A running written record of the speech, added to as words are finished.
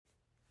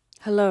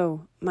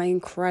Hello, my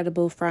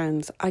incredible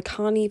friends. I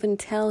can't even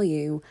tell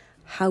you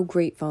how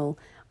grateful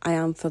I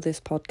am for this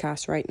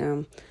podcast right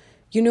now.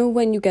 You know,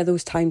 when you get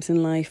those times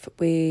in life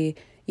where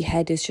your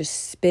head is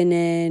just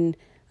spinning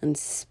and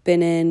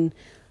spinning,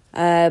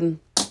 definitely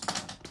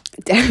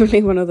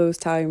one of those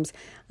times.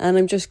 And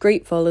I'm just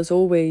grateful, as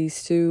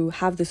always, to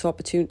have this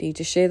opportunity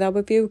to share that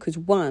with you because,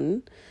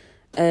 one,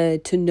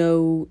 to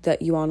know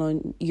that you aren't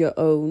on your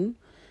own,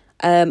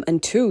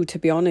 and two, to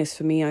be honest,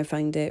 for me, I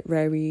find it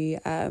very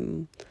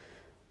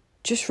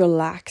just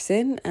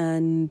relaxing.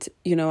 And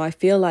I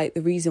feel like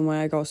the reason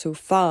why I got so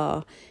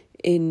far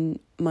in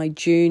my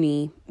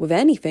journey with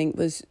anything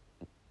was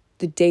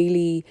the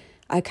daily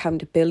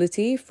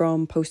accountability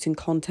from posting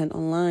content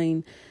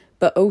online,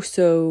 but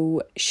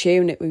also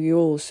sharing it with you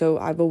all. So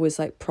I've always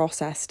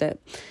processed it.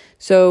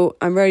 So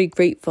I'm very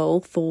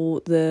grateful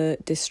for the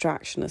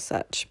distraction as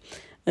such,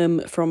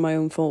 from my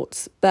own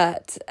thoughts.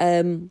 But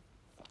I'm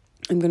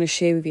going to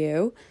share with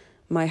you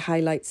my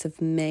highlights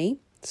of May.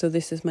 So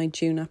this is my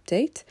June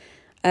update.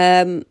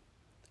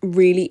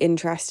 Really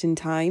interesting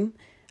time.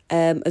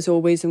 As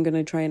always, I'm going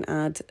to try and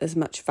add as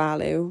much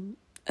value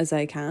as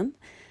I can.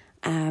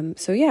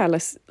 So yeah,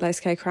 let's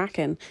get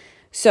cracking.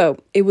 So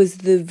it was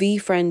the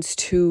VeeFriends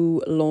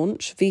 2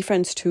 launch.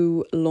 VeeFriends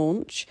 2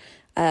 launch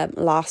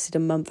lasted a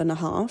month and a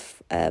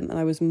half, and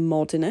I was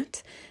modding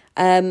it.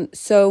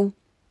 So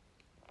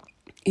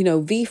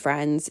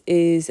VeeFriends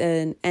is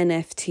an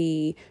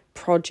NFT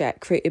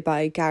project created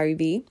by Gary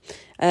Vee.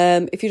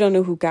 If you don't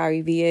know who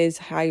Gary Vee is,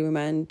 I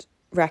highly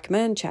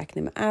recommend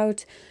checking him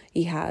out.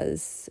 He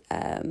has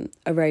a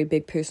very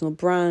big personal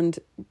brand,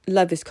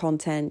 love his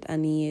content,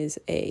 and he is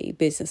a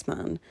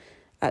businessman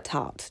at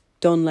heart.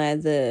 Don't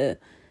let the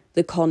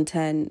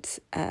content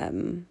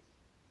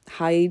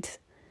hide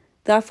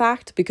that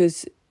fact,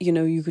 because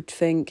you could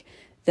think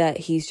that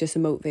he's just a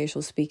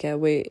motivational speaker,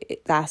 where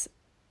it's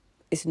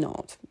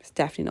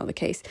definitely not the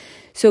case.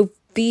 So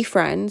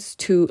VeeFriends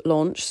 2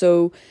 launch.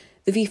 So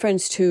the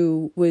VeeFriends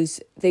 2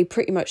 they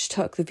pretty much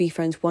took the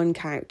VeeFriends 1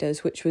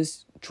 characters, which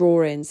was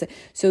drawings.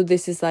 So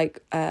this is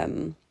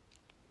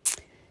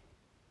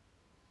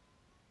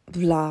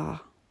blah.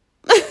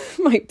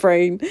 my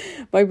brain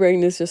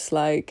is just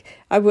I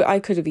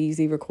could have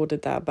easily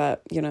recorded that,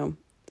 but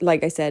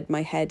like I said,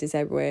 my head is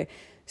everywhere.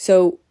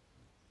 So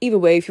either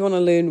way, if you want to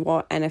learn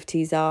what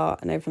NFTs are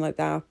and everything like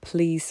that,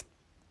 please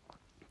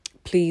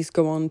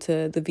go on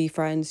to the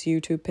VeeFriends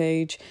YouTube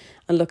page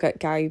and look at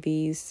Gary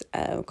Vee's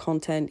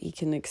content. He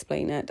can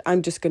explain it.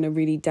 I'm just going to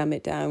really dumb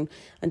it down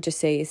and just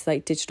say it's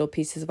like digital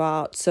pieces of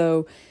art.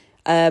 So,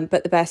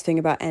 but the best thing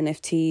about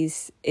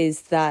NFTs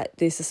is that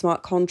there's a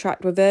smart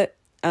contract with it,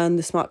 and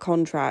the smart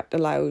contract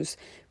allows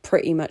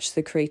pretty much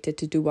the creator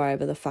to do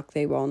whatever the fuck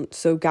they want.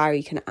 So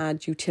Gary can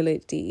add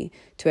utility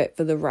to it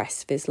for the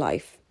rest of his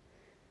life.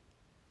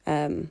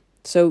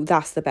 So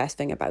that's the best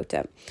thing about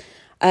it.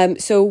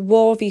 So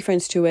what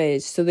VeeFriends 2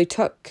 is, so they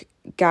took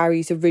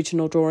Gary's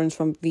original drawings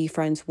from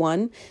VeeFriends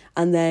 1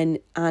 and then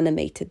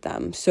animated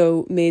them.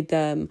 So made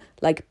them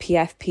like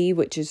PFP,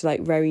 which is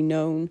very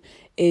known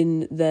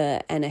in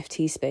the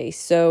NFT space.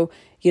 So,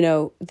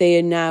 they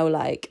are now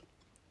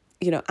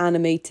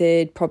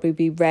animated, probably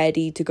be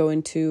ready to go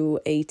into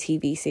a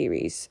TV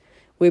series.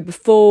 Where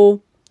before,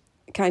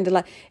 kind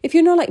of if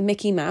you know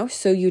Mickey Mouse,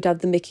 so you'd have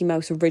the Mickey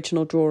Mouse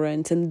original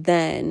drawings, and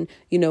then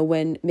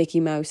when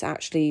Mickey Mouse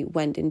actually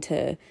went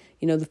into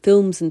the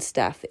films and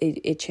stuff,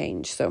 it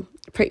changed. So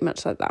pretty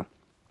much like that.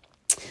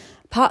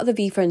 Part of the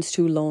VeeFriends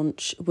 2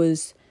 launch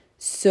was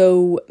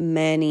so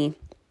many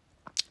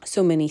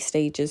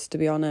stages, to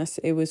be honest.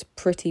 It was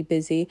pretty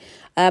busy.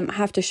 I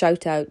have to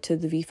shout out to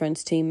the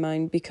VeeFriends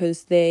team,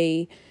 because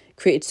they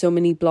created so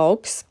many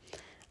blogs.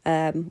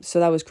 So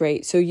that was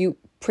great. So you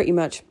pretty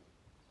much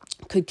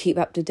could keep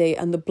up to date,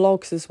 and the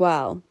blogs as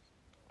well,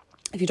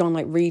 if you don't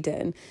like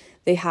reading,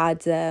 they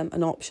had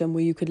an option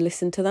where you could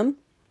listen to them.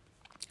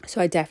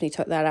 So I definitely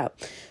took that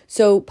out.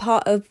 So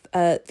part of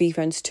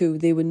VeeFriends 2,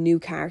 they were new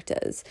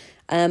characters.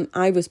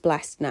 I was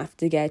blessed enough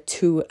to get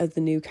 2 of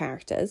the new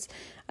characters.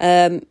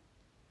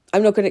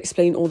 I'm not going to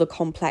explain all the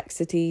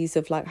complexities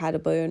of how to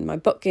burn my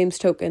book games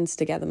tokens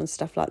to get them and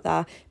stuff like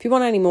that. If you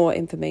want any more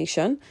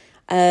information,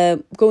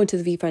 go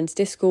into the VeeFriends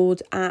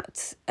Discord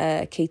at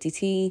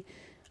KTT.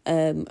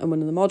 I'm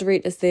one of the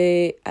moderators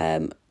there.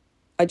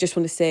 I just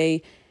want to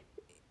say,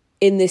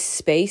 in this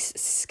space,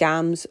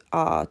 scams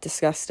are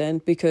disgusting,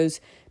 because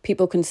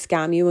people can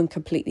scam you and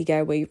completely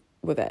get away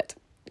with it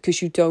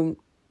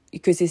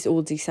because it's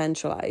all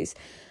decentralized.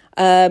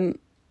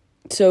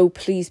 So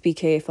please be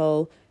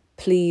careful.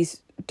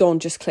 Please don't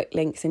just click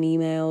links and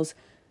emails.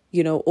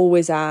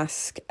 Always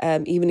ask.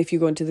 Even if you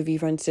go into the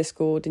VeeFriends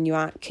Discord and you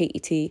add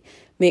KTT,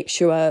 make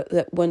sure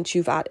that once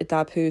you've added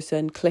that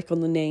person, click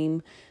on the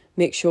name.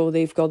 Make sure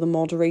they've got the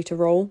moderator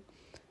role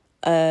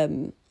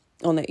on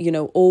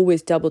it.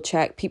 Always double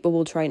check. People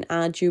will try and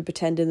add you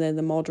pretending they're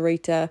the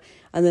moderator,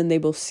 and then they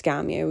will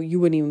scam you. You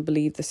wouldn't even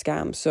believe the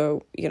scam.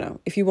 So,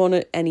 if you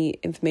want any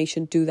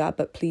information, do that.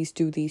 But please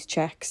do these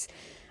checks.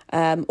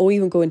 Or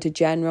even go into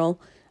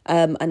general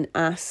and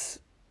ask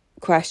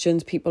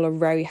questions. People are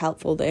very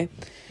helpful there.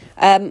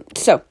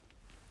 So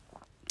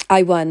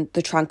I won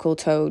the Tranquil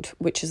Toad,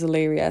 which is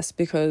hilarious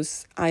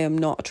because I am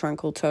not a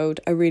Tranquil Toad.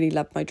 I really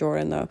love my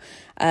drawing though,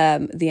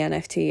 the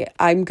NFT.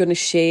 I'm going to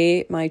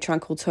share my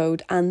Tranquil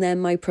Toad and then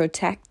my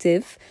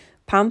Protective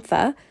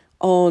Panther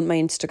on my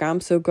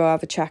Instagram, so go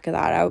have a check of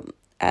that out.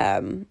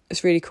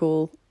 It's really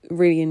cool,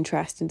 really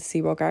interesting to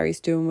see what Gary's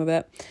doing with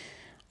it.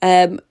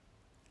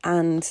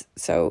 And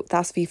so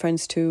that's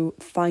VeeFriends 2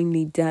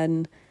 finally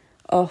done.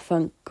 Oh,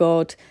 thank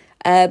God.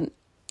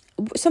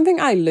 Something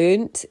I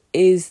learned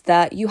is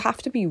that you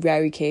have to be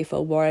very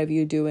careful whatever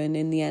you're doing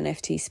in the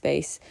NFT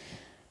space,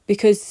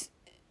 because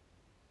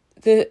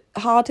the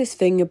hardest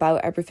thing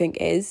about everything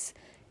is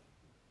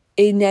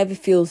it never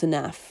feels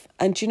enough.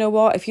 And do you know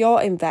what? If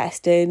you're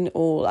investing,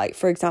 or like,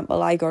 for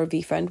example, I got a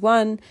VeeFriend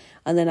 1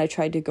 and then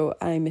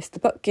I missed the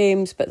book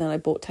games, but then I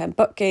bought 10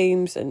 book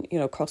games and,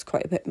 cost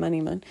quite a bit of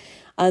money, man.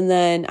 And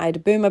then I had to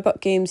burn my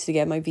book games to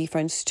get my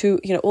VeeFriends 2,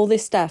 all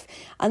this stuff.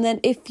 And then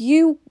if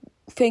you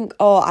think,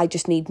 I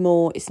just need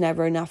more, it's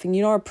never enough, and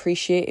you're not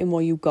appreciating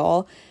what you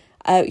got,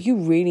 you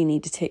really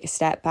need to take a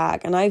step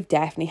back. And I've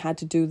definitely had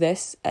to do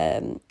this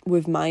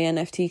with my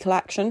NFT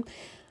collection,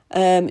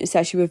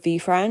 especially with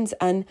VeeFriends.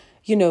 And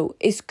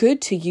it's good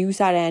to use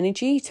that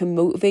energy to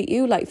motivate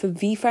you. Like for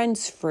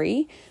VeeFriends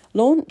 3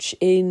 launch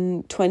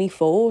in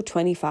 24,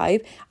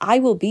 25, I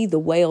will be the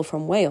whale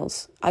from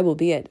Wales. I will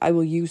be it. I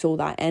will use all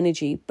that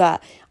energy,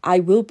 but I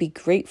will be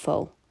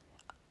grateful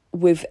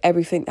with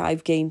everything that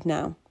I've gained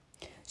now.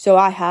 So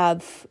I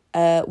have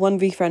one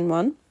VeeFriend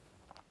 1,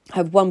 I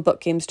have one Book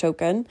Games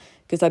token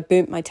because I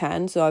burnt my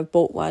 10, so I've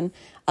bought one.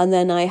 And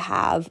then I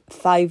have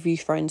 5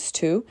 VeeFriends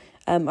 2.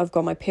 I've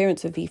got my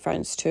parents of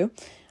VeeFriends 2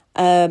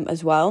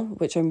 as well,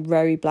 which I'm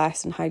very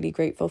blessed and highly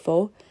grateful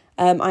for.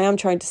 I am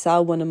trying to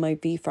sell one of my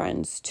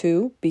VeeFriends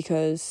 2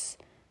 because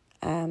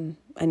I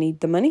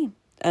need the money,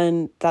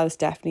 and that is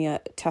definitely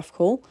a tough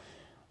call.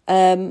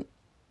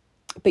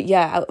 But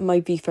yeah, out of my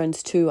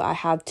VeeFriends 2, I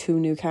have 2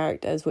 new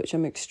characters, which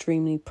I'm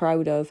extremely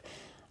proud of.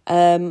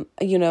 And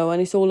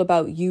it's all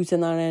about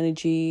using that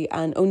energy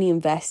and only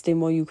investing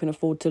what you can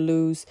afford to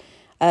lose.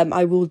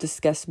 I will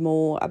discuss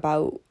more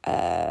about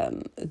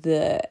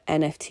the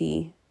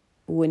NFT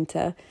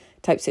winter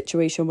type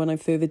situation when I'm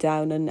further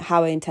down, and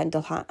how I intend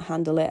to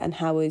handle it and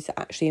how it's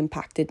actually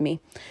impacted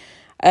me.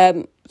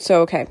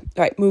 Okay,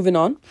 right, moving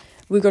on.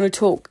 We're going to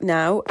talk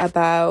now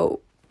about,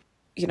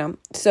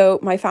 so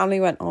my family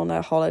went on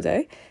a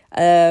holiday.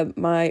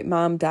 My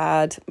mum,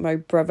 dad, my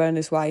brother and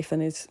his wife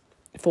and his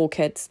 4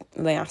 kids,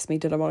 and they asked me,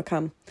 did I want to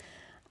come?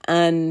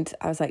 And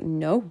I was like,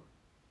 no,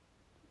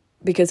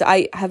 because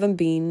I haven't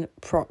been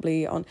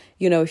properly on,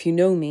 if you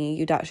know me,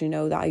 you'd actually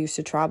know that I used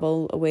to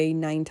travel away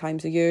 9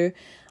 times a year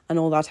and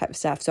all that type of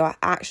stuff. So I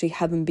actually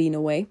haven't been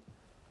away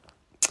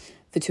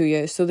for 2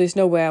 years. So there's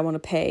no way I want to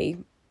pay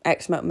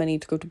X amount of money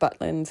to go to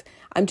Butlins.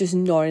 I'm just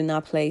not in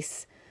that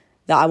place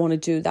that I want to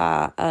do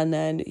that and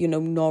then,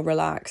 not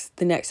relax.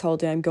 The next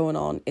holiday I'm going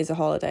on is a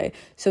holiday.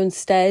 So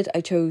instead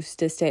I chose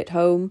to stay at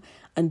home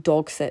and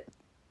dog sit.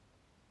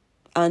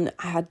 And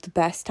I had the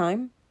best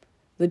time.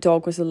 The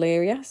dog was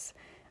hilarious.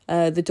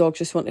 The dog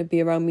just wanted to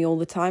be around me all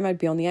the time. I'd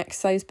be on the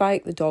exercise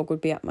bike. The dog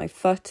would be at my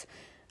foot.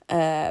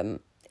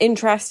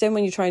 Interesting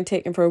when you try and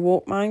take him for a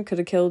walk, man. Could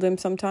have killed him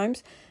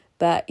sometimes.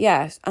 But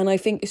yes, and I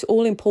think it's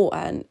all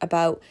important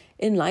about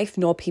in life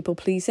not people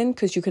pleasing,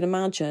 because you can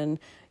imagine,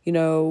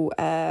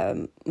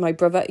 my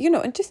brother,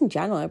 and just in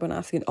general, everyone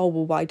asking, oh,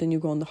 well, why don't you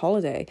go on the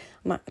holiday?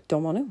 I'm like, I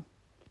don't want to.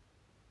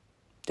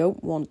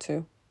 Don't want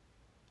to.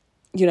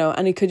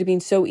 And it could have been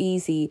so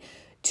easy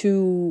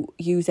to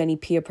use any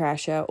peer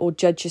pressure or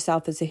judge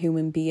yourself as a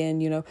human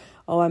being,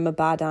 oh, I'm a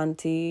bad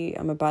auntie,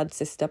 I'm a bad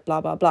sister,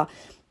 blah, blah, blah,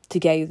 to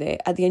get you there.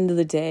 At the end of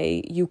the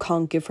day, you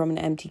can't give from an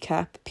empty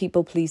cup.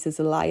 People pleasers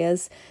are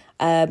liars.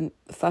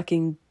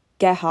 Fucking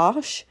get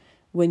harsh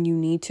when you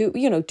need to.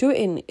 Do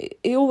it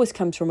it always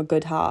comes from a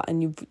good heart,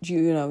 and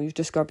you've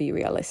just got to be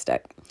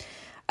realistic.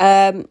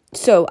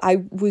 So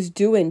I was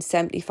doing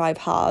 75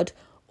 hard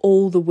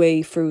all the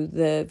way through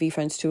the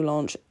VeeFriends 2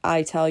 launch.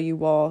 I tell you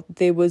what,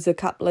 there was a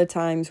couple of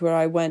times where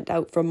I went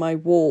out for my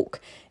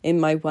walk in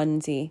my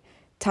onesie.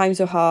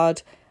 Times are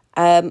hard.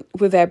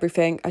 With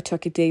everything, I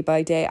took it day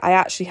by day. I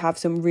actually have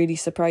some really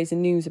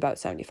surprising news about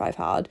 75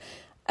 hard.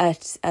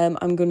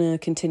 I'm going to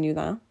continue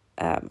that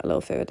a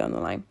little further down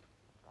the line.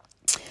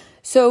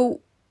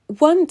 So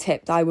one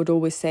tip that I would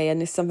always say,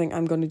 and it's something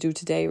I'm going to do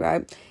today,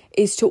 right,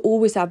 is to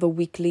always have a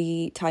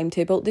weekly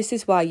timetable. This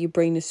is why your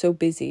brain is so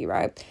busy,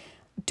 right?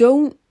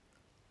 Don't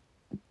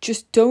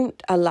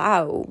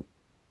allow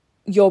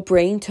your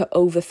brain to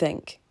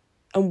overthink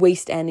and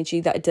waste energy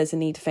that it doesn't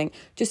need to think.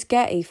 Just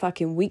get a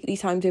fucking weekly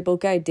timetable,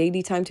 get a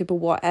daily timetable,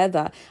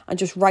 whatever, and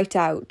just write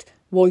out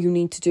what you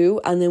need to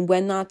do. And then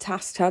when that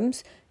task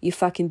comes, you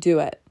fucking do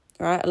it,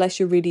 right? Unless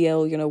you're really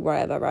ill,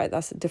 wherever, right?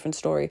 That's a different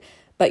story.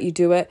 But you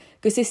do it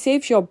because it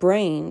saves your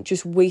brain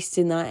just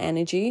wasting that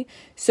energy.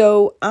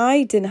 So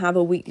I didn't have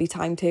a weekly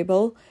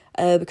timetable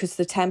because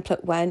the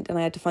template went and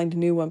I had to find a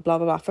new one, blah,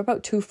 blah, blah, for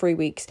about 2-3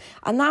 weeks.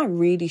 And that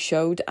really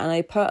showed. And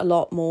I put a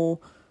lot more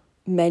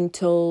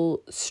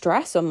mental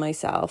stress on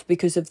myself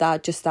because of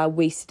that, just that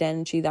wasted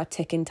energy, that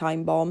ticking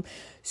time bomb.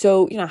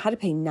 So, I had to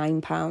pay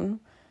 £9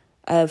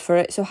 for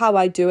it. So how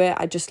I do it,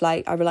 I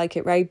like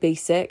it very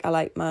basic. I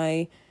like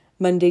my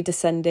Monday to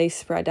Sunday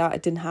spread out. I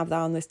didn't have that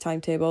on this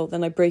timetable.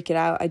 Then I break it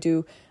out. I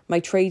do my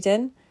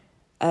trading,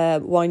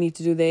 what I need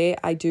to do there.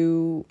 I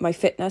do my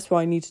fitness, what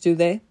I need to do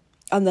there.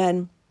 And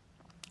then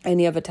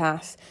any other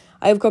tasks.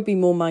 I've got to be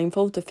more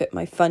mindful to fit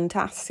my fun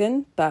tasks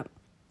in, but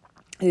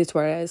it is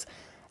where it is.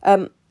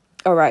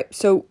 All right,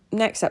 so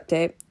next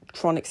update,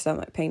 chronic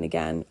stomach pain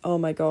again. Oh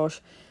my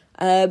gosh.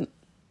 And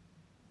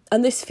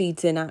this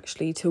feeds in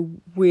actually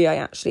to where I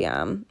actually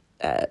am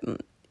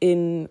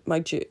in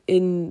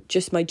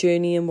just my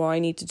journey and what I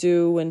need to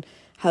do and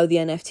how the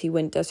NFT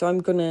winter. So I'm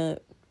going to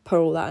put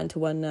all that into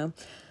one now.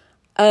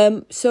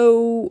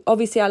 So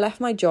obviously I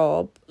left my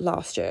job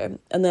last year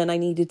and then I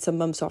needed some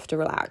months off to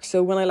relax.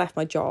 So when I left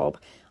my job,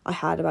 I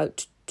had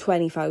about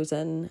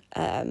 20,000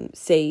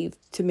 saved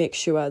to make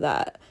sure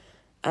that,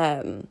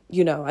 I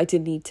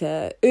didn't need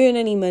to earn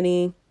any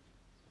money,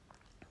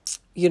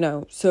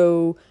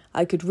 so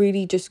I could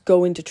really just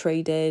go into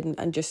trading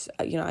and just,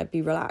 I'd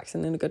be relaxed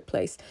and in a good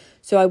place.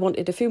 So I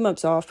wanted a few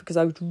months off because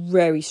I was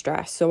very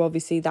stressed. So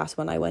obviously that's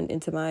when I went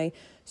into my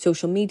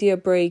social media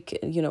break,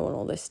 and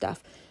all this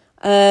stuff.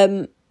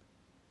 And,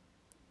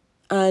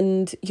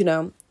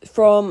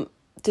 from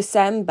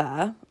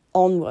December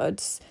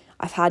onwards,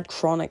 I've had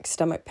chronic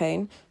stomach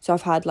pain. So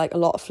I've had a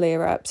lot of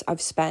flare-ups.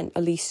 I've spent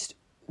at least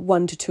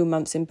 1 to 2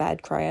 months in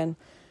bed crying,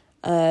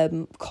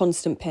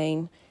 constant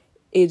pain.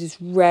 It is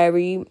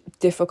very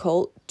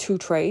difficult to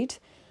trade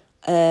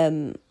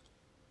in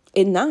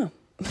that.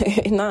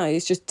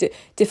 It's just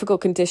difficult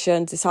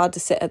conditions. It's hard to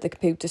sit at the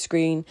computer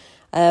screen.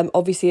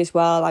 Obviously as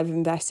well, I've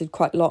invested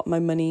quite a lot of my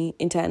money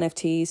into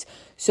NFTs.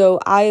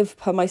 So I've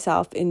put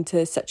myself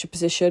into such a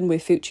position where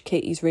future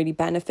Katie's really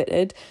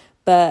benefited.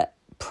 But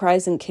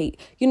present Kate,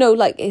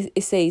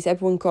 it says,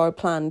 everyone got a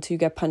plan to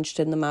get punched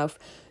in the mouth.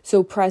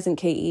 So present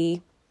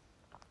Katie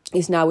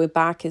is now her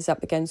back is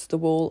up against the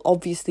wall.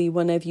 Obviously,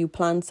 whenever you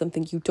plan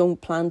something, you don't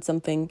plan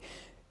something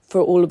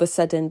for all of a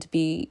sudden to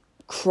be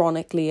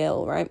chronically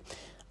ill, right?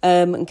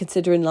 And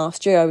considering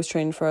last year I was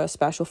training for a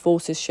Special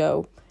Forces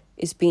show,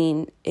 it's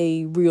been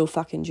a real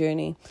fucking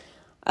journey.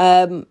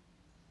 And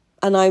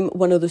I'm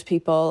one of those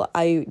people,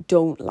 I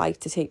don't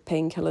like to take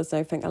painkillers and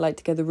everything. I like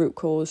to get the root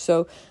cause.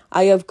 So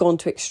I have gone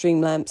to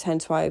extreme lengths,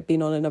 hence why I've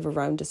been on another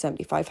round of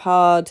 75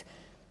 hard,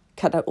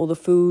 cut out all the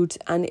food,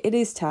 and it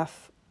is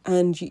tough.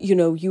 And,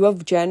 you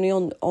have generally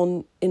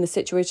on in a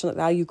situation like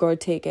that, you've got to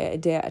take it a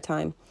day at a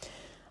time.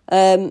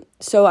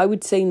 So I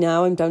would say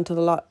now I'm down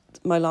to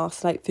my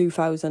last few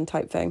thousand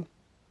type thing.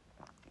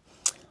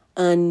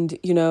 And,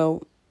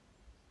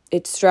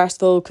 it's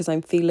stressful because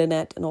I'm feeling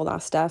it and all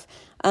that stuff.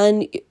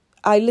 And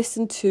I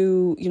listened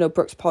to,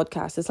 Brooke's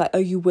podcast. It's are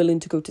you willing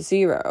to go to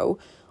zero?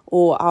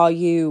 Or are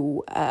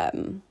you,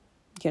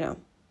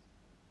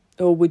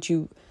 or would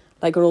you...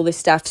 on all this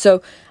stuff.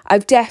 So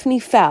I've definitely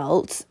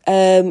felt,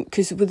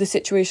 because with the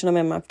situation I'm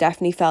in, I've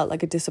definitely felt a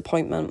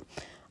disappointment.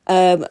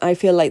 I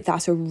feel like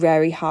that's a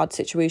very hard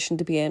situation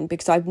to be in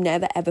because I've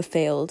never ever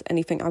failed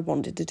anything I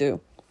wanted to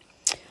do.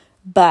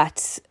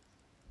 But,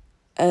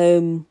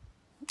 and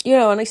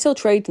I still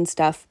trade and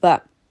stuff,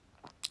 but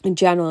in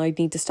general, I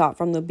need to start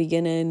from the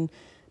beginning,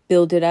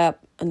 build it up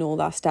and all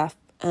that stuff.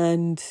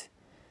 And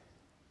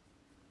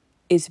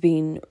it's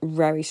been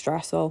very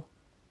stressful.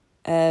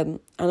 And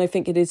I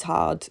think it is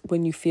hard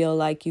when you feel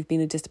like you've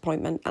been a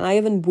disappointment. And I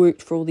haven't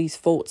worked for all these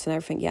thoughts and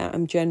everything yet.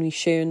 I'm generally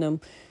sharing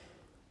them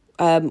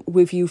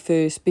with you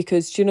first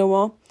because do you know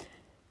what?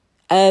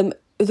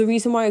 The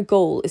reason why a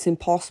goal is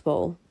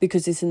impossible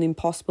because it's an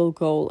impossible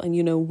goal and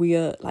we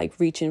are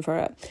reaching for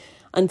it.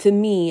 And for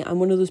me, I'm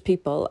one of those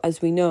people,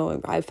 as we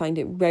know, I find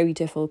it very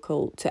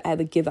difficult to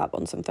ever give up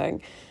on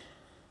something.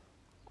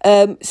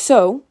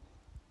 So,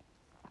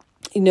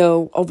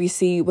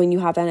 obviously when you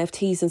have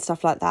NFTs and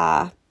stuff like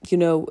that,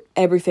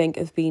 everything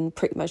has been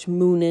pretty much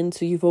mooning.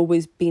 So you've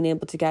always been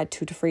able to get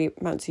 2 to 3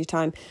 amounts of your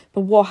time.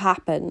 But what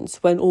happens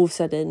when all of a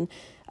sudden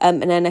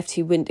an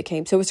NFT winter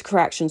came? So it's a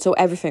correction. So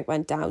everything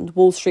went down.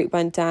 Wall Street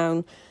went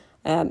down.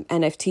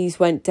 NFTs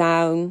went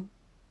down.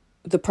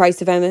 The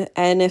price of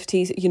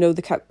NFTs,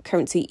 the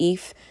currency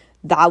ETH,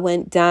 that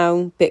went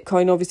down.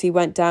 Bitcoin obviously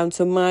went down.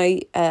 So my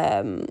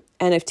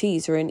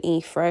NFTs are in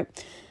ETH, right?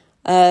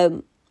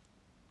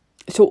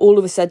 So all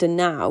of a sudden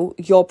now,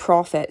 your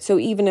profit, so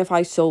even if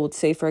I sold,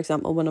 say, for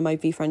example, one of my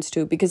VeeFriends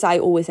too, because I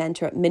always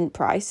enter at mint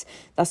price,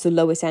 that's the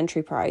lowest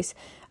entry price,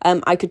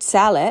 I could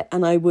sell it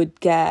and I would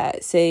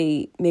get,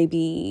 say,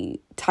 maybe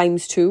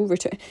 × 2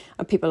 return.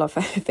 And people are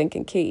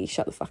thinking, Key,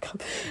 shut the fuck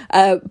up.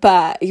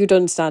 But you don't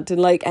understand, in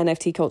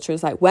NFT culture,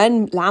 it's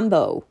when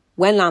Lambo,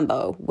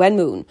 when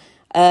Moon.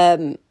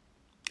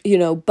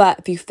 But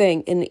if you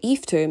think in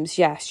ETH terms,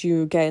 yes,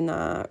 you're getting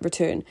that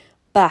return.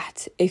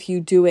 But if you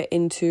do it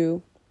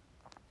into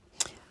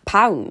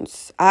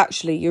pounds,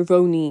 actually you've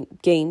only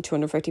gained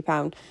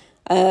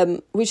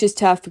 £250, which is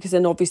tough because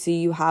then obviously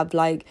you have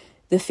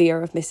the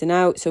fear of missing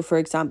out. So for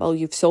example,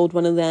 you've sold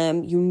one of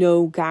them, you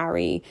know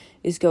Gary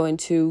is going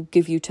to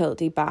give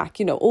utility back,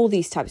 you know, all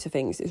these types of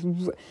things.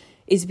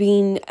 It's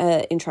been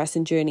an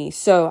interesting journey.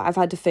 So I've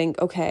had to think,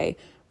 okay,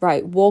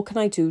 right, what can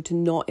I do to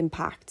not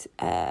impact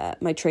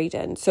my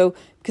trading? So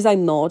because I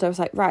mod, I was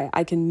like, right,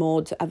 I can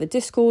mod other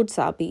Discords,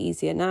 that'll be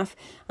easy enough,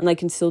 and I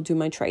can still do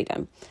my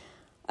trading.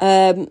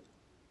 And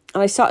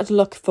I started to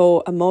look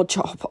for a mod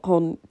job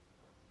on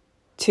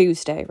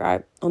Tuesday,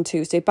 right? On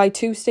Tuesday. By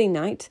Tuesday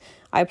night,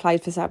 I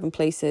applied for 7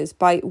 places.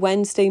 By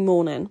Wednesday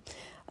morning,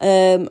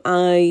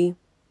 I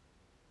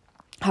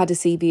had a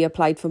CV,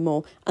 applied for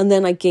more, and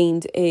then I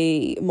gained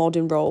a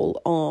modding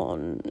role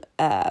on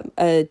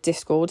a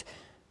Discord,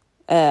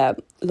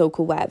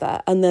 local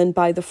weather. And then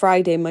by the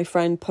Friday, my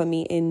friend put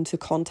me into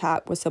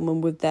contact with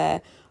someone with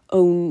their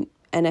own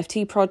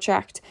NFT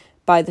project.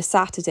 By the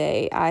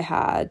Saturday, I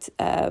had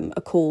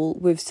a call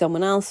with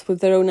someone else with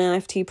their own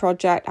NFT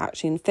project,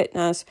 actually in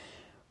fitness,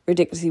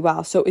 ridiculously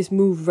well. So it's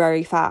moved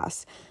very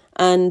fast.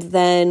 And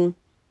then,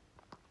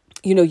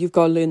 you know, you've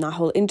got to learn that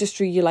whole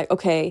industry. You're like,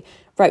 okay,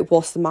 right,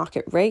 what's the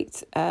market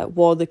rate?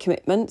 What are the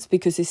commitments?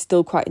 Because it's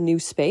still quite a new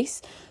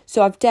space.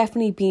 So I've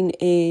definitely been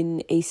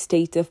in a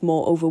state of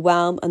more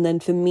overwhelm. And then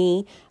for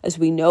me, as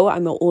we know,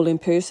 I'm an all-in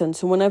person.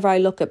 So whenever I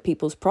look at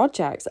people's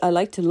projects, I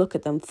like to look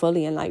at them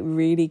fully and like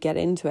really get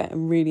into it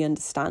and really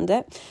understand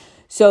it.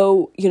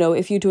 So, you know,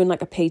 if you're doing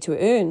like a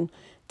pay-to-earn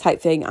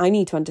type thing, I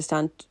need to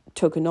understand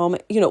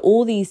tokenomic, you know,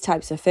 all these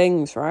types of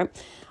things, right?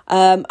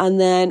 And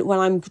then when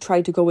I'm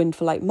trying to go in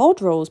for like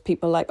mod roles,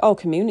 people are like, oh,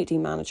 community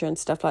manager and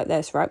stuff like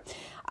this, right?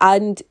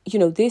 And, you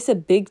know, there's a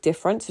big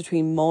difference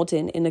between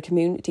modding in a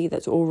community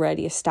that's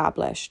already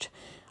established.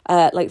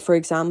 Like, for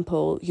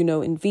example, you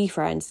know, in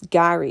VeeFriends,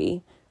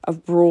 Gary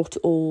have brought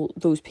all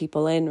those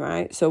people in,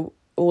 right? So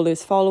all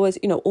his followers,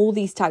 you know, all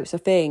these types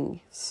of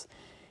things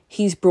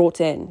he's brought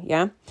in,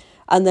 yeah?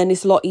 And then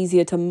it's a lot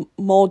easier to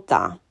mod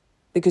that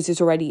because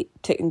it's already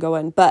tick and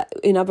going. But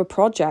in other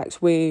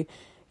projects where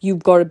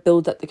you've got to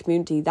build up the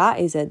community, that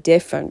is a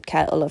different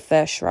kettle of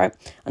fish, right?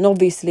 And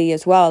obviously,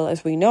 as well,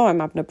 as we know, I'm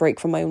having a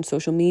break from my own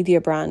social media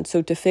brand.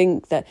 So to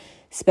think that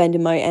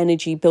spending my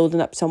energy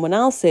building up someone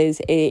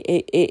else's,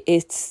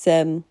 it's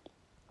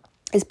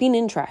been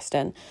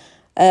interesting.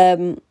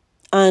 And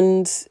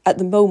at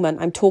the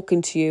moment, I'm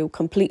talking to you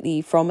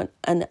completely from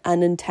an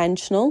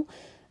intentional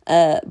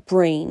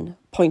brain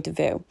point of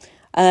view.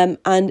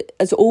 And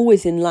as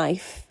always in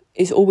life,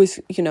 it's always,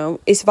 you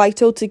know, it's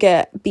vital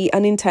to be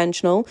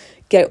unintentional,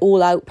 get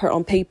all output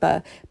on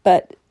paper,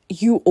 but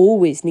you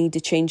always need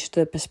to change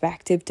the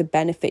perspective to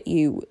benefit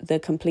you the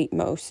complete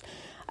most.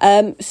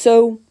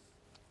 So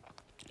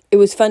it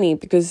was funny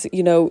because,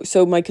 you know,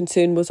 so my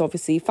concern was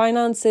obviously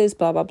finances,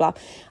 blah, blah, blah.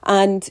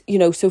 And, you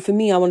know, so for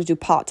me, I want to do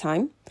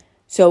part-time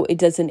so it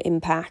doesn't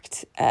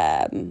impact,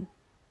 you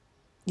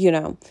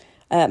know,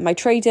 my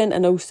trading,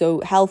 and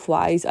also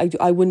health-wise,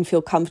 I wouldn't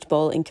feel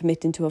comfortable in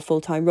committing to a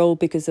full-time role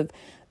because of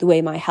the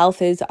way my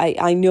health is.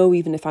 I know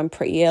even if I'm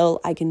pretty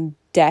ill, I can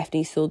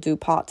definitely still do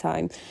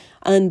part-time.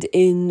 And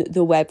in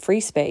the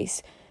Web3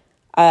 space,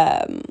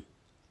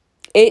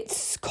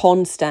 it's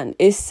constant.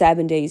 It's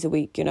 7 days a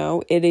week, you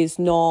know. It is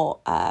not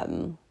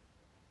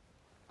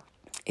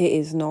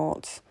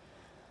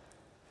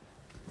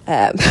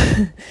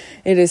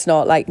it is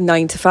not like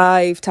 9 to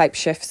 5 type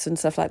shifts and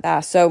stuff like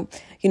that. So,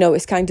 you know,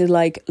 it's kind of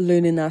like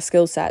learning our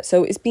skill set.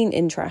 So it's been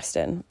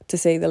interesting, to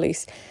say the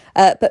least.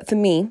 But for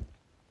me,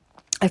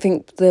 I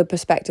think the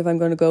perspective I'm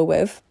going to go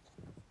with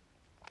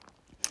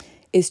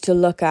is to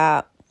look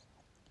at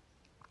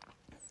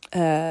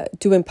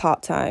doing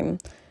part-time,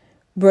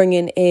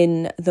 bringing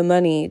in the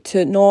money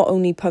to not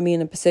only put me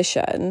in a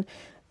position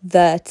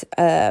that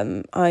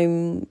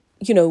I'm,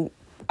 you know,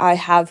 I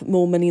have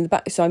more money in the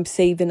bank, so I'm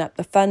saving up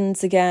the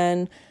funds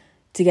again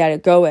to get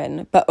it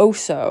going. But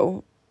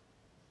also,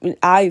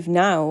 I've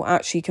now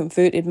actually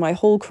converted my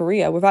whole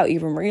career without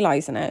even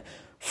realising it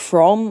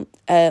from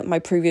my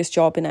previous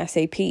job in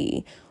SAP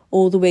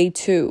all the way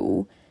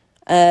to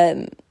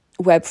Web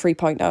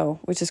 3.0,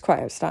 which is quite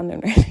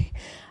outstanding, really.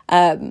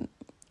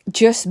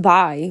 Just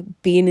by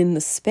being in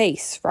the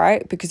space,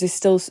 right? Because it's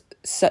still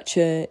such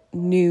a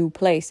new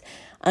place.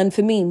 And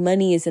for me,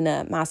 money isn't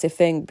a massive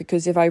thing,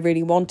 because if I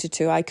really wanted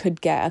to, I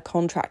could get a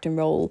contracting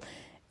role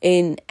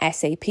in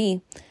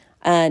SAP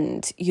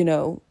and, you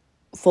know,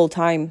 full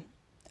time.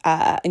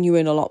 And you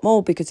earn a lot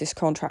more because it's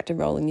contracting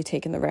role and you're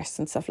taking the risks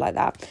and stuff like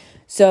that.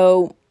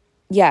 So,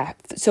 yeah.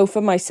 So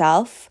for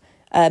myself,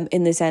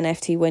 in this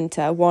NFT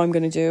winter, what I'm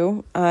going to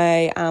do,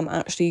 I am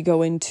actually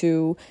going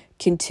to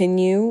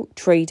continue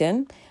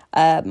trading.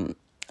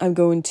 I'm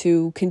going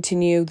to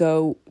continue,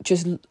 though,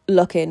 just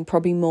looking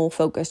probably more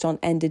focused on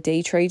end of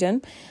day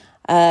trading.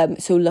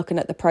 So looking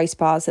at the price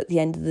bars at the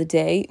end of the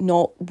day,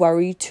 not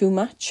worry too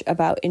much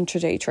about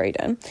intraday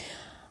trading.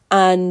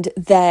 And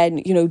then,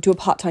 you know, do a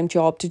part-time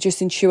job to just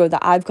ensure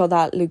that I've got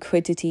that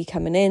liquidity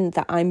coming in,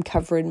 that I'm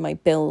covering my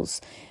bills.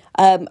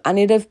 And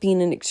it have been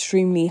an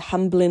extremely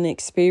humbling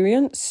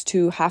experience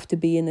to have to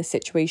be in a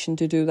situation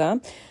to do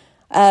that.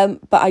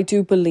 But I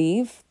do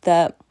believe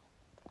that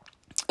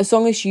as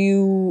long as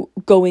you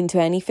go into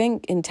anything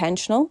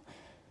intentional,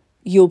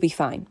 you'll be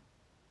fine.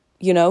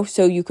 You know,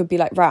 so you could be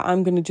like, right,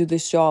 I'm going to do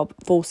this job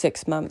for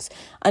 6 months.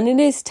 And it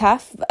is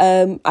tough.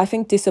 I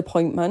think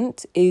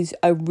disappointment is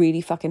a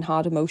really fucking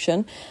hard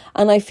emotion.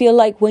 And I feel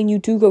like when you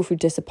do go through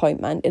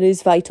disappointment, it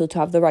is vital to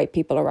have the right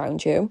people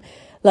around you.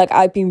 Like,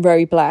 I've been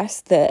very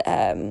blessed that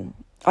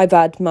I've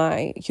had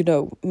my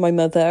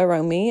mother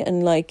around me,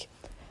 and like,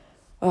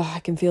 oh, I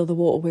can feel the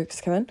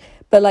waterworks coming.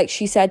 But like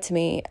she said to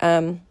me,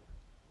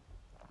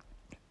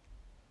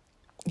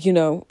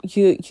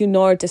 you're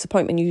not a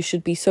disappointment. You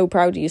should be so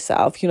proud of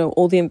yourself. You know,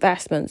 all the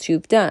investments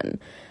you've done.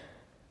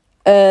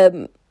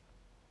 I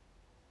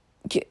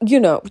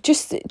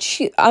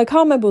can't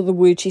remember the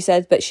word she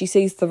said, but she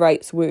says the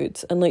right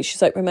words. And like,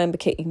 she's like, remember,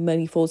 Katie,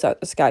 money falls out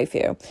the sky for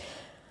you.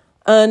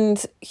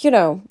 And,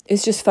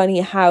 it's just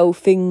funny how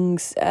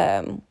things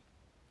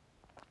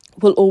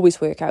will always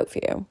work out for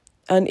you.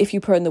 And if you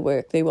put in the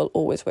work, they will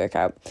always work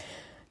out.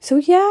 So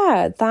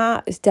yeah,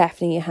 that is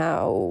definitely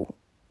how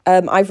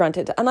I've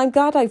ranted. And I'm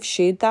glad I've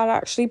shared that,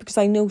 actually, because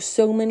I know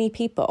so many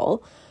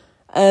people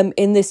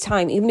in this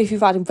time, even if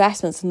you've had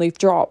investments and they've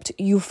dropped,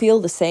 you feel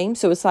the same.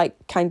 So it's like,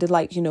 kind of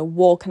like,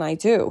 what can I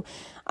do?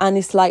 And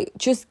it's like,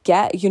 just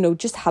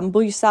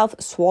humble yourself,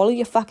 swallow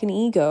your fucking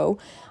ego,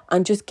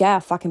 and just get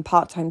a fucking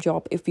part-time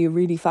job if you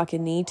really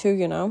fucking need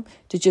to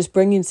just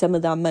bring in some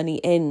of that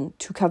money in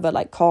to cover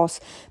like costs,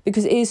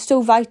 because it is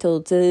so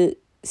vital to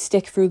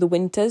stick through the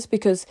winters.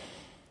 Because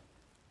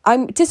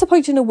I'm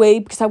disappointed in a way,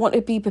 because I want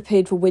to be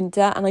prepared for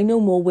winter, and I know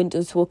more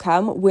winters will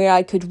come where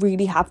I could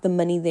really have the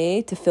money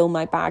there to fill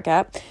my bag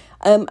up.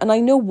 And I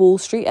know Wall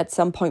Street at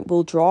some point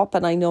will drop,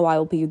 and I know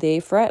I'll be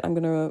there for it. I'm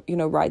going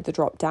to, ride the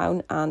drop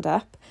down and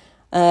up.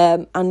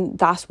 And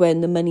that's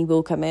when the money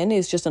will come in.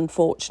 It's just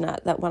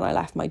unfortunate that when I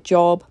left my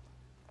job,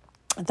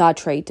 that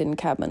trade didn't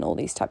come and all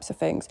these types of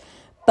things.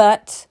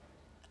 But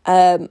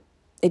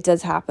it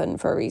does happen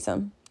for a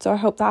reason. So I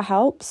hope that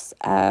helps.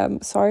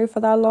 Sorry for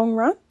that long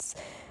rant.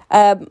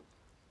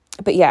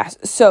 But yeah,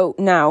 so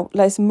now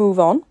let's move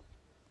on.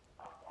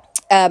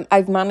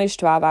 I've managed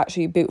to have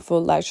actually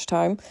beautiful leisure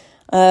time.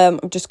 I'm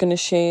just going to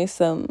share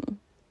some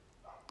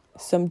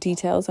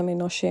details I may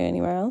not share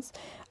anywhere else.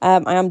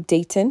 I am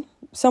dating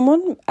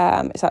someone.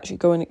 It's actually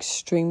going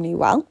extremely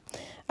well.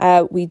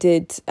 We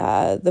did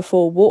the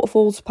 4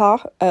 waterfalls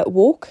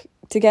walk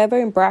together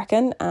in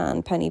Brecon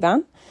and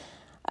Pennyvan.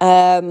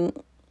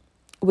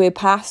 We're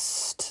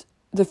past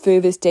the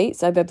furthest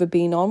dates I've ever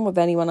been on with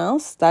anyone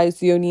else. That is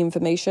the only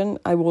information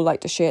I will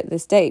like to share at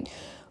this date.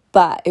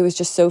 But it was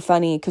just so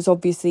funny, because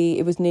obviously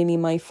it was nearly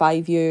my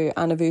 5-year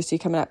anniversary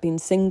coming up being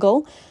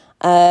single.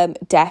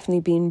 Definitely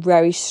been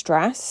very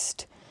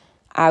stressed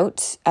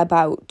out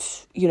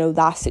about,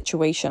 that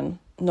situation.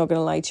 Not going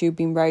to lie to you,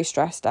 been very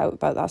stressed out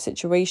about that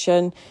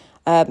situation.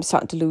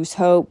 Starting to lose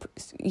hope,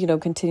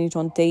 continued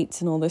on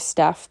dates and all this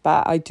stuff.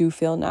 But I do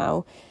feel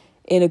now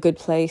in a good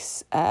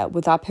place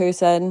with that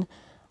person.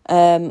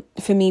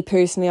 For me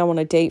personally, I want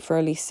to date for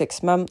at least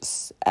 6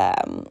 months.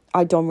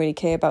 I don't really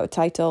care about a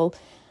title,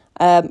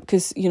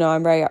 because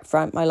I'm very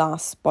upfront. My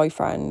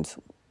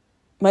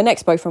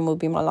next boyfriend will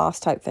be my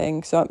last type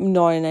thing, so I'm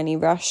not in any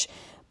rush.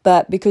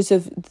 But because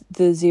of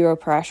the zero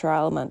pressure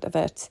element of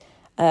it,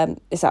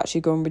 it's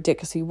actually going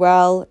ridiculously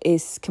well.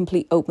 It's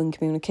complete open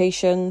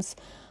communications,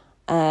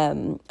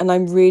 and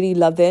I'm really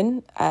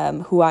loving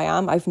who I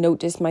am. I've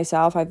noticed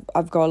myself.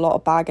 I've got a lot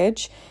of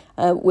baggage,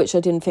 which I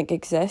didn't think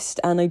exist.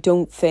 And I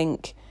don't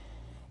think,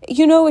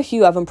 if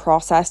you haven't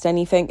processed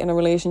anything in a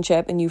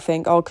relationship and you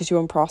think, oh, because you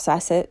won't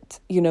process it,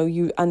 you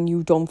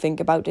don't think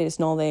about it, it's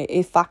not there.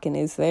 It fucking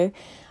is there.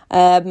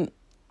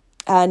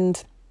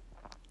 And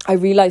I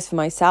realised for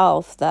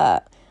myself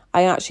that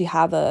I actually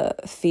have a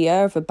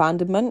fear of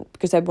abandonment,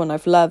 because everyone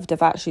I've loved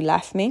have actually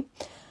left me.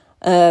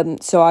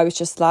 So I was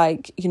just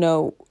like,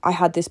 I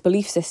had this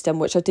belief system,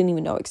 which I didn't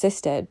even know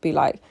existed, be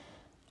like,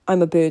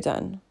 I'm a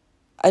burden.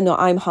 No,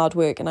 I'm hard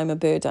work and I'm a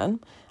burden.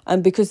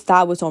 And because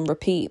that was on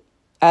repeat,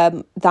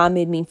 that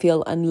made me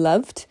feel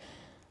unloved.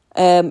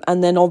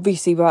 And then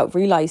obviously without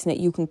realising it,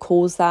 you can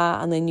cause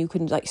that, and then you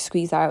can like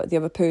squeeze that out of the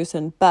other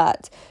person.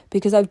 But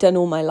because I've done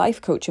all my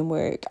life coaching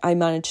work, I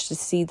managed to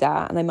see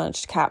that, and I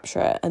managed to capture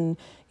it and,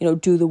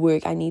 do the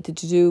work I needed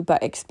to do,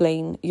 but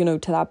explain, to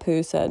that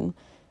person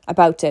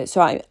about it.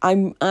 So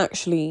I'm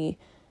actually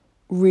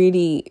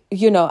really,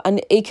 and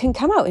it can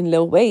come out in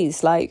little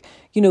ways, like,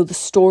 the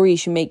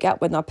stories you make up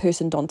when that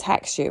person don't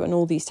text you and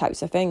all these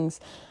types of things.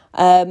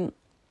 So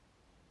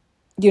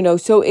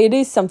it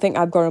is something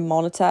I've got to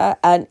monitor.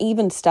 And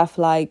even stuff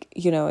like,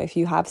 if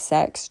you have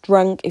sex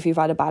drunk, if you've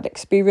had a bad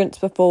experience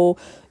before,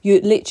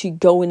 you're literally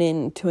going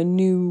into a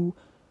new,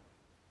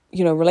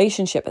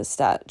 relationship as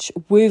such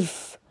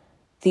with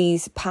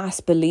these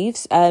past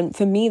beliefs. And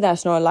for me,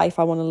 that's not a life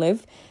I want to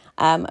live.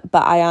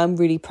 But I am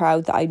really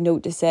proud that I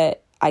notice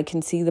it. I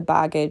can see the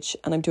baggage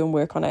and I'm doing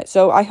work on it.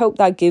 So I hope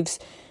that gives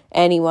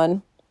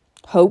anyone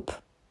hope.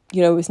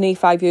 It was nearly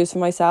 5 years for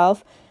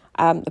myself.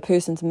 The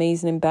person's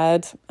amazing in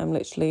bed.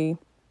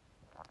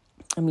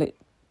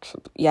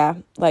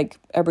 Like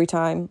every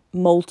time,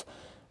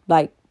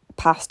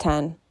 past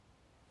 10.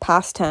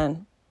 past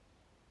 10.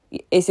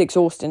 It's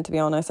exhausting, to be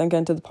honest. I'm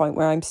getting to the point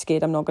where I'm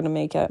scared I'm not going to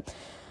make it.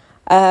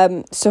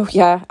 So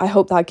yeah, I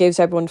hope that gives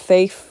everyone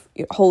faith.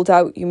 Hold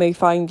out. You may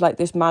find like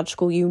this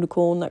magical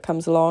unicorn that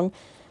comes along.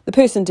 The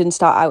person didn't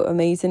start out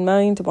amazing,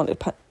 mind.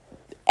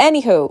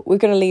 Anywho, we're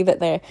going to leave it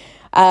there.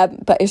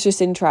 But it's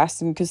just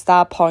interesting because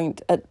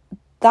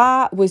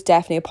that was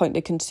definitely a point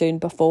of concern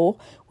before,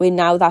 where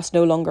now that's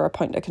no longer a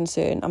point of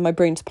concern. And my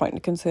brain's point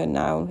of concern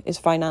now is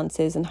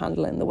finances and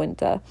handling the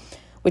winter,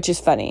 which is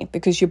funny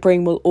because your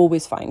brain will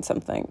always find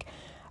something.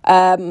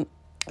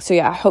 So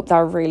yeah, I hope that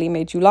really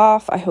made you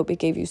laugh. I hope it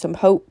gave you some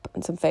hope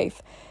and some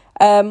faith.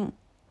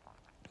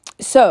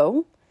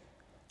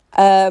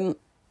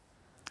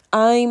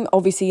 I'm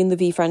obviously in the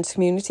VeeFriends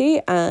community,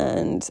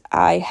 and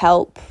I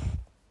help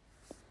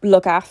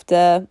look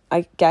after,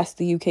 I guess,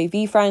 the UK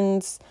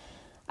VeeFriends,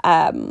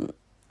 and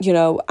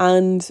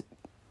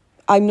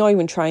I'm not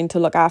even trying to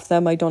look after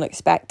them. I don't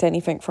expect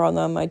anything from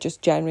them. I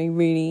just generally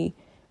really,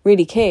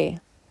 really care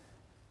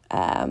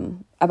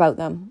about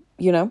them,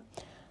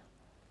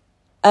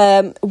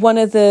 One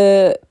of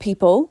the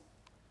people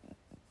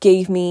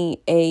gave me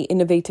a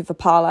innovative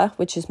Opala,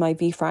 which is my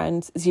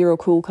VeeFriends Zero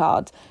Cool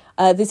card.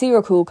 The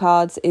Zero Cool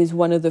cards is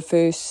one of the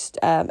first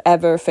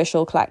ever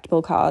official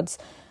collectible cards.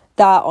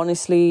 That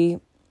honestly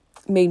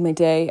made my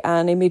day,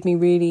 and it made me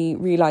really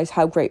realise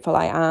how grateful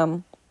I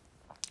am.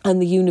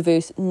 And the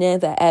universe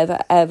never, ever,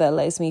 ever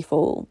lets me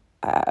fall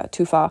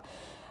too far.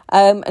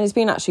 And it's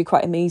been actually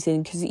quite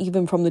amazing, because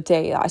even from the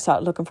day that I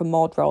started looking for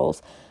mod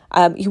rolls,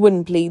 you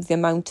wouldn't believe the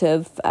amount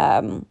of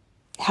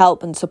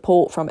help and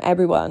support from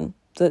everyone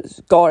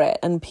that's got it,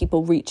 and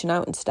people reaching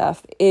out and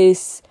stuff.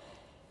 It's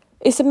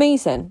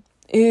amazing.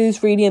 It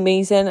is really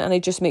amazing, and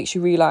it just makes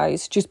you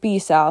realise, just be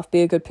yourself,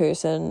 be a good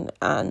person,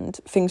 and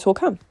things will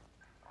come.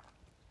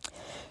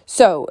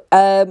 So,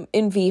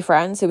 in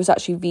VeeFriends, it was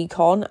actually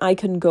VeeCon. I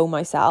couldn't go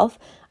myself,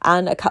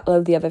 and a couple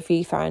of the other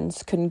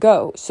VeeFriends couldn't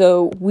go.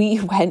 So we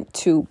went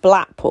to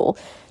Blackpool,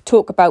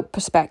 talk about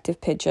Perspective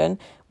Pigeon.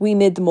 We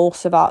made the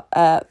most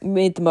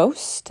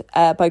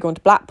by going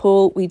to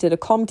Blackpool. We did a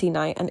comedy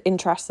night, and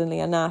interestingly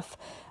enough,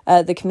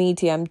 the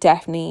comedian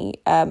definitely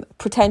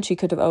potentially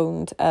could have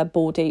owned a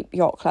Bored Ape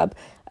Yacht Club.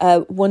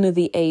 One of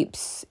the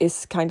apes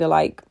is kind of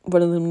like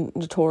one of the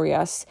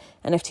notorious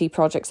NFT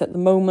projects at the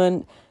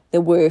moment.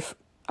 They're worth,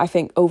 I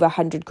think, over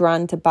 100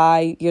 grand to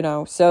buy,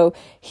 so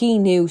he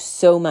knew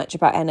so much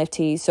about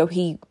NFTs, so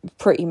he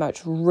pretty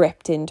much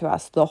ripped into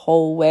us the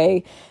whole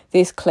way.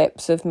 There's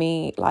clips of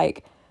me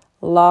like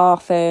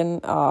laughing.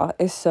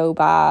 It's so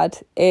bad,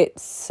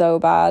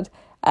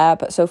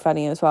 but so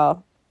funny as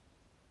well.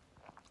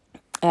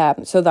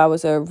 So that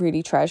was a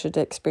really treasured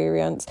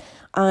experience,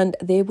 and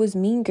there was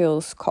Mean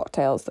Girls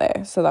cocktails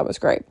there, so that was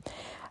great.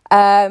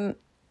 And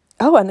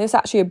there's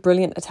actually a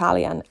brilliant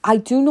Italian. I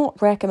do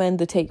not recommend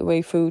the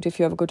takeaway food if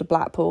you ever go to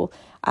Blackpool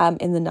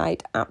in the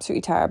night.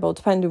 Absolutely terrible.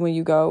 Depending where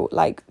you go,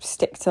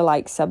 stick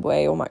to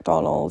Subway or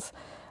McDonald's.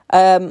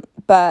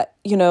 But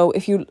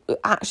if you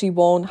actually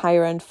want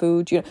higher end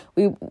food,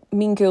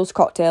 Mean Girls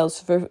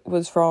cocktails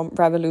was from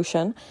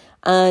Revolution,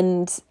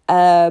 and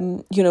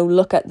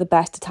look at the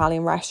best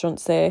Italian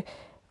restaurants there.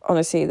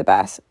 Honestly, the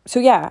best. So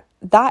yeah,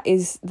 that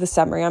is the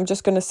summary. I'm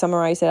just going to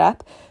summarize it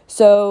up.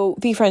 So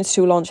VeeFriends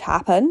 2 launch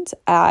happened.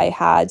 I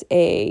had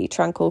a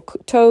Tranquil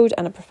Toad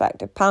and a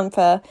Perspective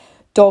Panther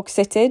dog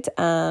sitted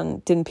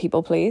and didn't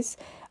people please.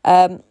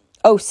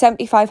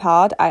 75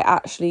 Hard I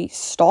actually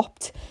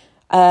stopped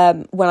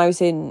when I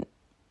was in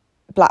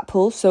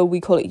Blackpool, so we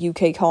call it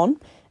UK Con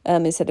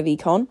instead of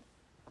Econ.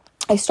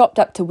 I stopped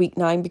up to week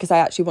 9 because I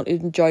actually wanted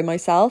to enjoy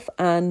myself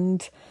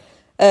and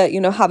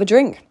have a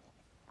drink.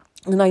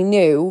 And I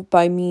knew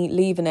by me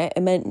leaving it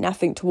meant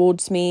nothing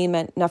towards me,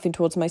 meant nothing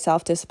towards my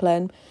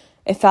self-discipline.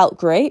 It felt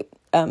great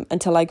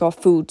until I got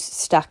food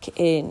stuck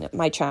in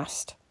my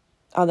chest.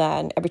 And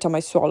then every time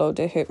I swallowed,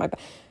 it hurt my back.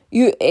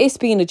 It's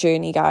been a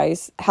journey,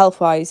 guys.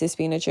 Health-wise, it's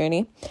been a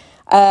journey.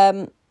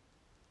 So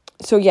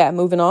yeah,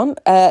 moving on.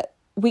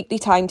 Weekly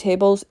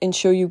timetables,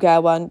 ensure you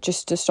get one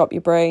just to stop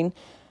your brain.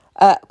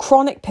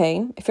 Chronic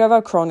pain. If you ever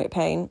have chronic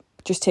pain,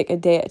 just take a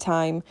day at a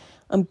time.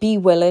 And be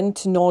willing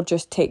to not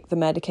just take the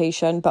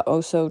medication, but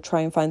also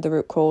try and find the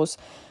root cause.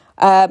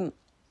 And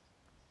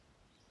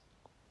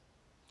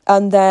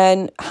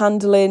then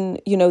handling,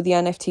 the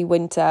NFT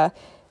winter.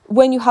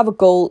 When you have a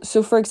goal,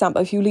 so for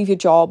example, if you leave your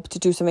job to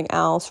do something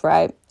else,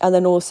 right? And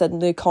then all of a sudden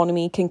the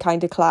economy can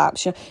kind of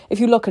collapse.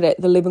 If you look at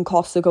it, the living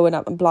costs are going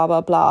up and blah,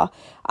 blah, blah.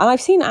 And I've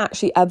seen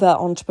actually other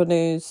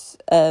entrepreneurs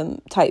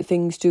type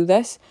things do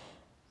this.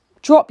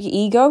 Drop your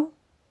ego.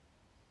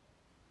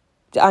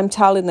 I'm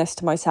telling this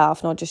to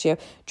myself, not just you.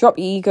 Drop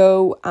your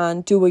ego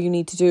and do what you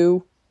need to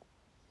do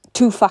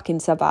to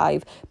fucking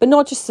survive. But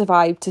not just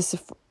survive, to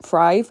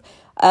thrive.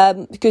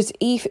 Because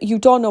ETH, you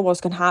don't know what's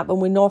going to happen.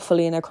 We're not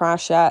fully in a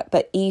crash yet.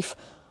 But ETH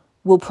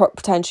will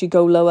potentially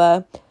go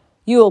lower.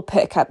 You'll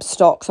pick up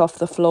stocks off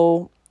the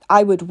floor.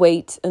 I would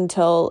wait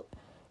until...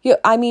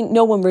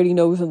 no one really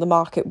knows when the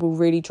market will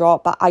really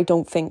drop. But I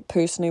don't think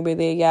personally we're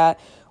there yet.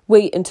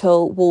 Wait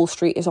until Wall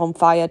Street is on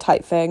fire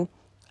type thing.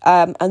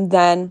 And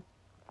then...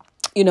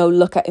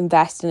 look at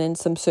investing in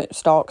some certain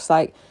stocks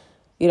like,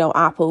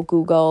 Apple,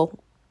 Google,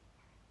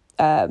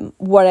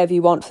 whatever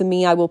you want. For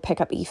me, I will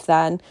pick up ETH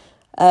then.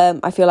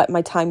 I feel like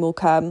my time will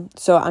come.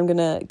 So I'm going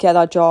to get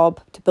that job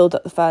to build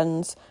up the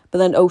funds, but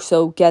then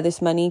also get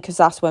this money because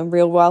that's when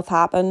real wealth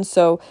happens.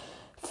 So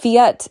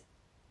fiat,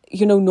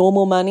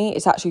 normal money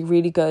is actually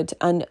really good.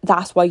 And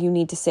that's why you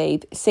need to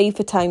save. Save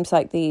for times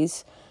like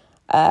these.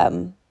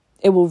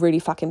 It will really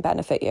fucking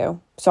benefit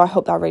you. So I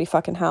hope that really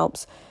fucking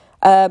helps.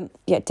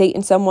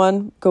 Dating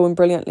someone going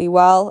brilliantly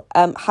well.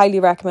 Highly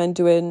recommend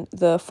doing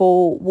the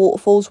 4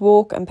 waterfalls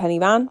walk and Penny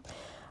Van.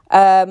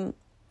 And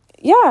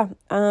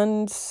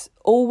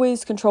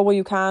always control what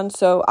you can.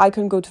 So I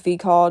couldn't go to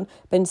VCon,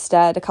 but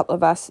instead a couple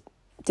of us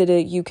did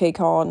a UK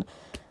con.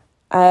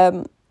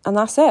 And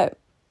that's it.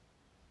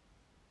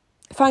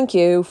 Thank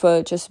you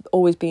for just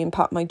always being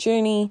part of my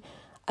journey.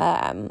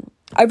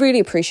 I really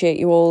appreciate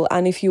you all.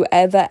 And if you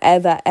ever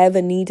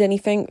need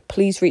anything,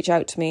 please reach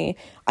out to me.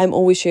 I'm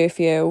always here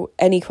for you.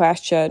 Any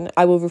question,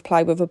 I will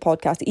reply with a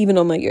podcast, even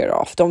on my year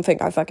off. Don't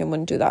think I fucking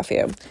wouldn't do that for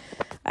you.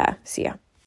 See ya.